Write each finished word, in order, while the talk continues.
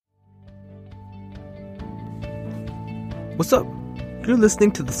What's up? You're listening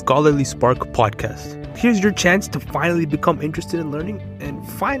to the Scholarly Spark podcast. Here's your chance to finally become interested in learning and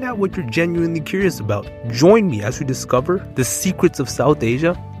find out what you're genuinely curious about. Join me as we discover the secrets of South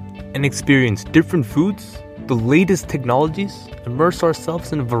Asia and experience different foods, the latest technologies, immerse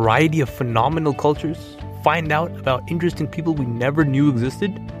ourselves in a variety of phenomenal cultures, find out about interesting people we never knew existed,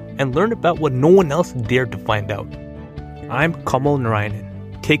 and learn about what no one else dared to find out. I'm Kamal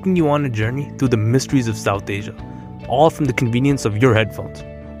Narayanan, taking you on a journey through the mysteries of South Asia, all from the convenience of your headphones.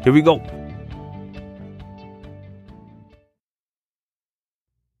 Here we go.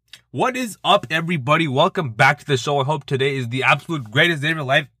 What is up, everybody? Welcome back to the show. I hope today is the absolute greatest day of your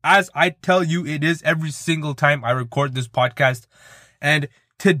life, as I tell you it is every single time I record this podcast. And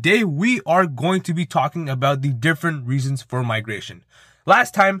today we are going to be talking about the different reasons for migration.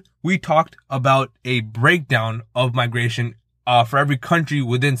 Last time we talked about a breakdown of migration for every country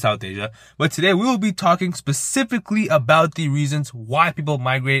within South Asia. But today we will be talking specifically about the reasons why people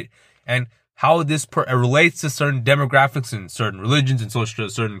migrate and how this relates to certain demographics and certain religions and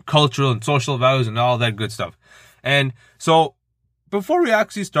certain cultural and social values and all that good stuff. And so before we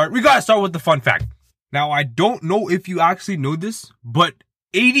actually start, we gotta start with the fun fact. Now, I don't know if you actually know this, but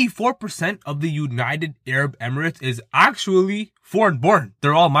 84% of the United Arab Emirates is actually foreign born.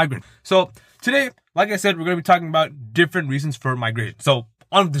 They're all migrants. So today, like I said, we're going to be talking about different reasons for migration. So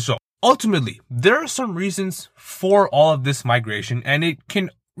on with the show. Ultimately, there are some reasons for all of this migration, and it can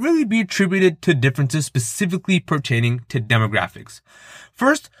really be attributed to differences specifically pertaining to demographics.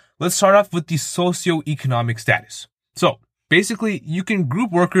 First, let's start off with the socioeconomic status. So basically, you can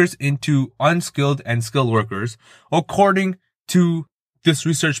group workers into unskilled and skilled workers according to this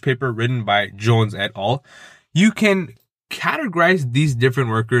research paper written by Jones et al. You can categorize these different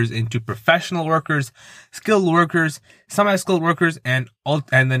workers into professional workers, skilled workers, semi-skilled workers, and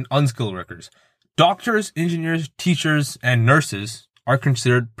then unskilled workers. Doctors, engineers, teachers, and nurses are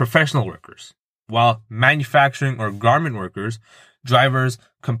considered professional workers, while manufacturing or garment workers, drivers,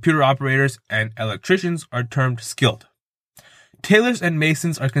 computer operators, and electricians are termed skilled. Tailors and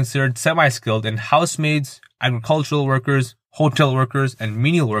masons are considered semi-skilled, and housemaids, agricultural workers, hotel workers, and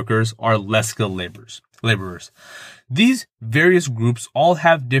menial workers are less skilled laborers. These various groups all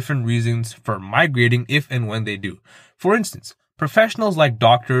have different reasons for migrating if and when they do. For instance, professionals like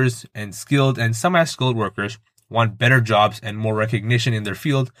doctors and skilled and semi-skilled workers want better jobs and more recognition in their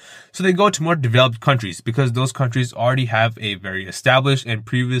field, so they go to more developed countries because those countries already have a very established and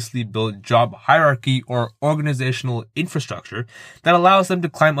previously built job hierarchy or organizational infrastructure that allows them to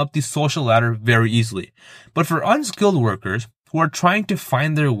climb up the social ladder very easily. But for unskilled workers who are trying to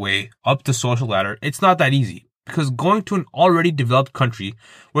find their way up the social ladder, it's not that easy, because going to an already developed country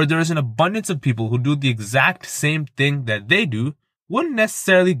where there is an abundance of people who do the exact same thing that they do wouldn't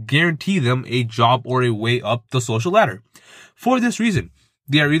necessarily guarantee them a job or a way up the social ladder. For this reason,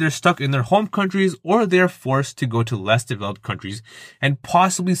 they are either stuck in their home countries or they are forced to go to less developed countries and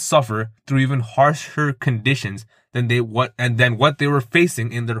possibly suffer through even harsher conditions than what they were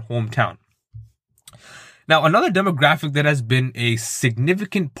facing in their hometown. Now, another demographic that has been a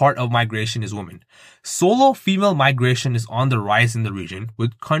significant part of migration is women. Solo female migration is on the rise in the region,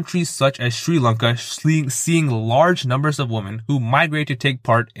 with countries such as Sri Lanka seeing large numbers of women who migrate to take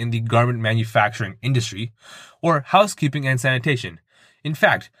part in the garment manufacturing industry or housekeeping and sanitation. In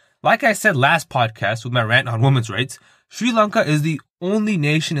fact, like I said last podcast with my rant on women's rights, Sri Lanka is the only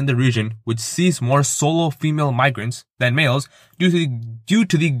nation in the region which sees more solo female migrants than males due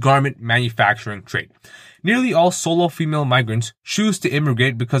to the garment manufacturing trade. Nearly all solo female migrants choose to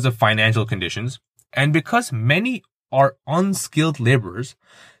immigrate because of financial conditions, and because many are unskilled laborers,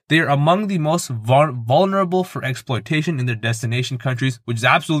 they are among the most vulnerable for exploitation in their destination countries, which is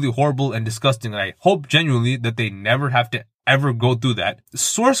absolutely horrible and disgusting, and I hope genuinely that they never have to ever go through that.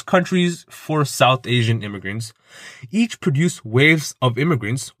 Source countries for South Asian immigrants each produce waves of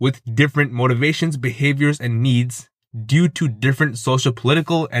immigrants with different motivations, behaviors, and needs due to different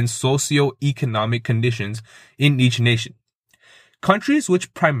socio-political and socio-economic conditions in each nation. Countries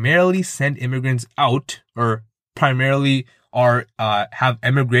which primarily send immigrants out or primarily have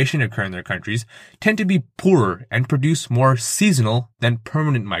emigration occur in their countries tend to be poorer and produce more seasonal than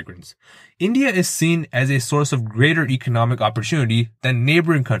permanent migrants. India is seen as a source of greater economic opportunity than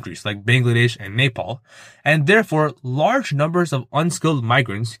neighboring countries like Bangladesh and Nepal, and therefore large numbers of unskilled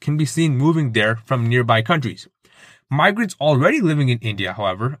migrants can be seen moving there from nearby countries. Migrants already living in India,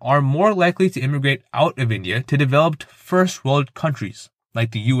 however, are more likely to immigrate out of India to developed first world countries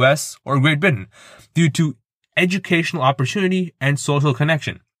like the US or Great Britain due to educational opportunity and social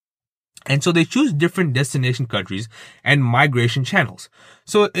connection. And so they choose different destination countries and migration channels.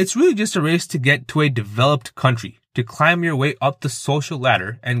 So it's really just a race to get to a developed country, to climb your way up the social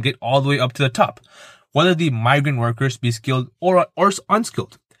ladder and get all the way up to the top, whether the migrant workers be skilled or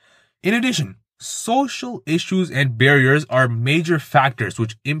unskilled. In addition, social issues and barriers are major factors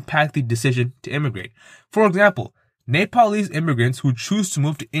which impact the decision to immigrate. For example, Nepalese immigrants who choose to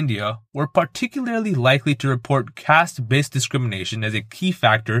move to India were particularly likely to report caste-based discrimination as a key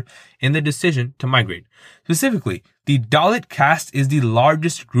factor in the decision to migrate. Specifically, the Dalit caste is the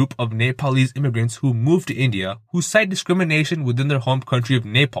largest group of Nepalese immigrants who move to India who cite discrimination within their home country of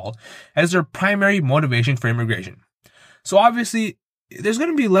Nepal as their primary motivation for immigration. So obviously, there's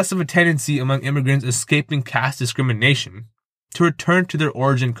going to be less of a tendency among immigrants escaping caste discrimination to return to their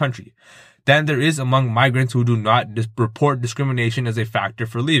origin country than there is among migrants who do not report discrimination as a factor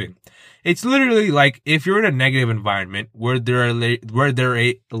for leaving. It's literally like if you're in a negative environment where there are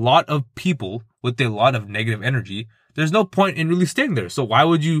a lot of people with a lot of negative energy, there's no point in really staying there. So why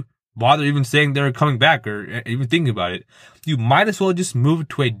would you bother even staying there or coming back or even thinking about it? You might as well just move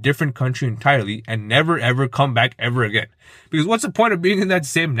to a different country entirely and never ever come back ever again. Because what's the point of being in that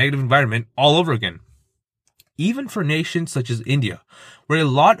same negative environment all over again? Even for nations such as India, where a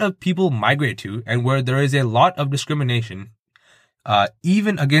lot of people migrate to and where there is a lot of discrimination,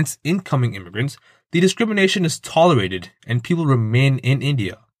 even against incoming immigrants, the discrimination is tolerated and people remain in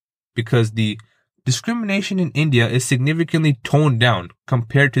India because the discrimination in India is significantly toned down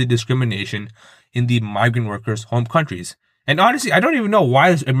compared to the discrimination in the migrant workers' home countries. And honestly, I don't even know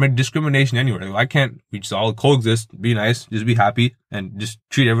why there's discrimination anywhere. Why can't we just all coexist, be nice, just be happy, and just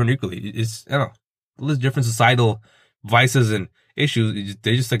treat everyone equally? It's, I don't know. All these different societal vices and issues,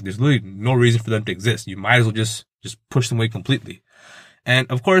 they're just like, there's literally no reason for them to exist. You might as well just push them away completely. And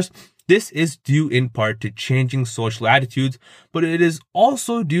of course, this is due in part to changing social attitudes, but it is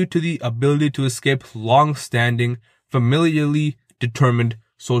also due to the ability to escape long-standing, familiarly determined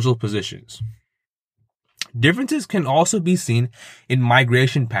social positions. Differences can also be seen in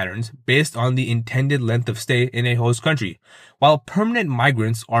migration patterns based on the intended length of stay in a host country. While permanent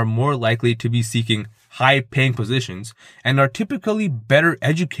migrants are more likely to be seeking high-paying positions and are typically better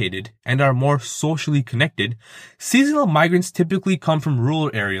educated and are more socially connected, seasonal migrants typically come from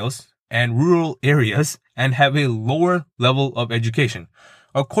rural areas and have a lower level of education.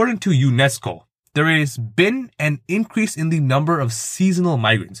 According to UNESCO, there has been an increase in the number of seasonal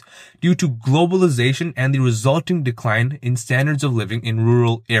migrants due to globalization and the resulting decline in standards of living in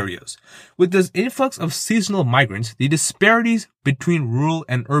rural areas. With this influx of seasonal migrants, the disparities between rural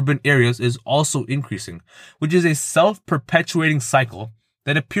and urban areas is also increasing, which is a self-perpetuating cycle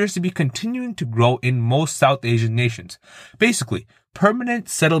that appears to be continuing to grow in most South Asian nations. Basically, permanent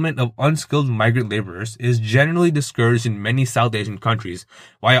settlement of unskilled migrant laborers is generally discouraged in many South Asian countries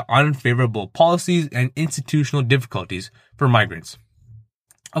via unfavorable policies and institutional difficulties for migrants.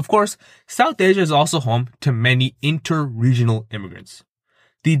 Of course, South Asia is also home to many inter-regional immigrants.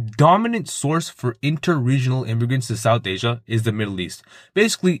 The dominant source for inter-regional immigrants to South Asia is the Middle East.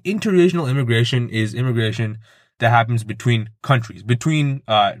 Basically, inter-regional immigration is immigration that happens between countries, between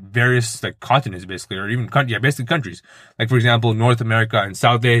various like continents, basically, or even basically countries. Like for example, North America and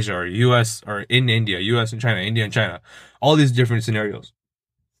South Asia, or U.S. or in India, U.S. and China, India and China, all these different scenarios.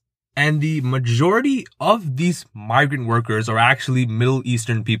 And the majority of these migrant workers are actually Middle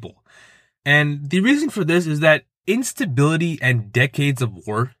Eastern people. And the reason for this is that instability and decades of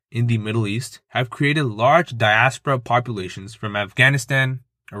war in the Middle East have created large diaspora populations from Afghanistan,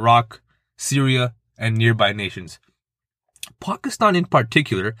 Iraq, Syria, and nearby nations. Pakistan in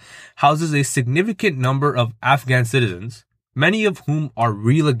particular houses a significant number of Afghan citizens, many of whom are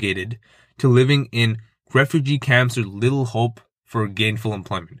relegated to living in refugee camps with little hope for gainful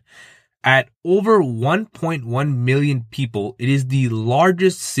employment. At over 1.1 million people, it is the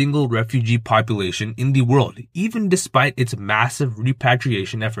largest single refugee population in the world, even despite its massive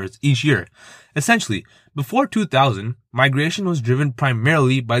repatriation efforts each year. Essentially, before 2000, migration was driven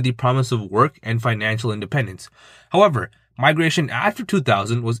primarily by the promise of work and financial independence. However, migration after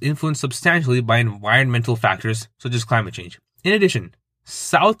 2000 was influenced substantially by environmental factors such as climate change. In addition,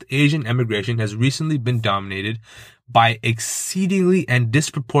 South Asian immigration has recently been dominated by exceedingly and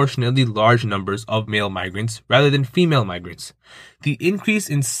disproportionately large numbers of male migrants rather than female migrants. The increase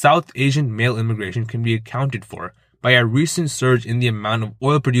in South Asian male immigration can be accounted for by a recent surge in the amount of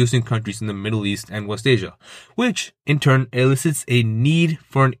oil-producing countries in the Middle East and West Asia, which in turn elicits a need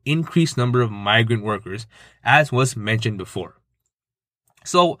for an increased number of migrant workers, as was mentioned before.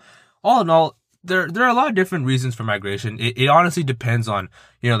 So, all in all, there are a lot of different reasons for migration. It honestly depends on,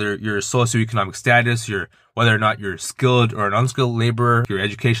 your socioeconomic status, whether or not you're skilled or an unskilled laborer, your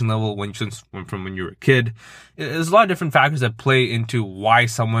education level from when you were a kid. There's a lot of different factors that play into why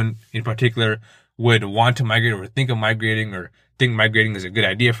someone in particular would want to migrate or think of migrating or think migrating is a good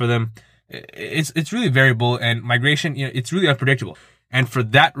idea for them. It's really variable, and migration, it's really unpredictable. And for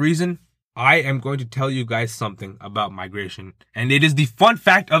that reason, I am going to tell you guys something about migration, and it is the fun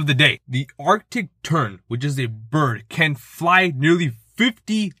fact of the day. The Arctic tern, which is a bird, can fly nearly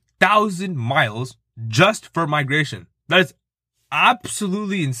 50,000 miles just for migration. That is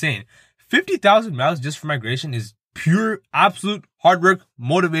absolutely insane. 50,000 miles just for migration is pure, absolute hard work,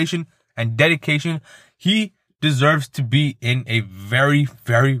 motivation, and dedication. He deserves to be in a very,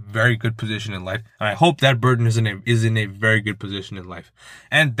 very, very good position in life. And I hope that bird is in a very good position in life.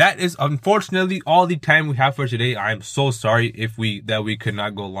 And that is unfortunately all the time we have for today. I am so sorry that we could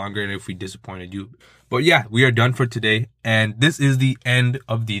not go longer and if we disappointed you. But yeah, we are done for today. And this is the end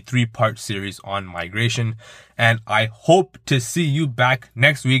of the 3-part series on migration. And I hope to see you back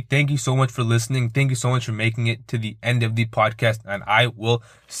next week. Thank you so much for listening. Thank you so much for making it to the end of the podcast. And I will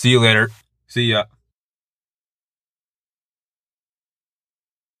see you later. See ya.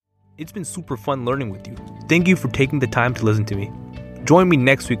 It's been super fun learning with you. Thank you for taking the time to listen to me. Join me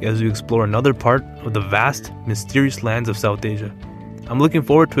next week as we explore another part of the vast, mysterious lands of South Asia. I'm looking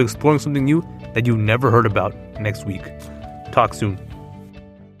forward to exploring something new that you've never heard about next week. Talk soon.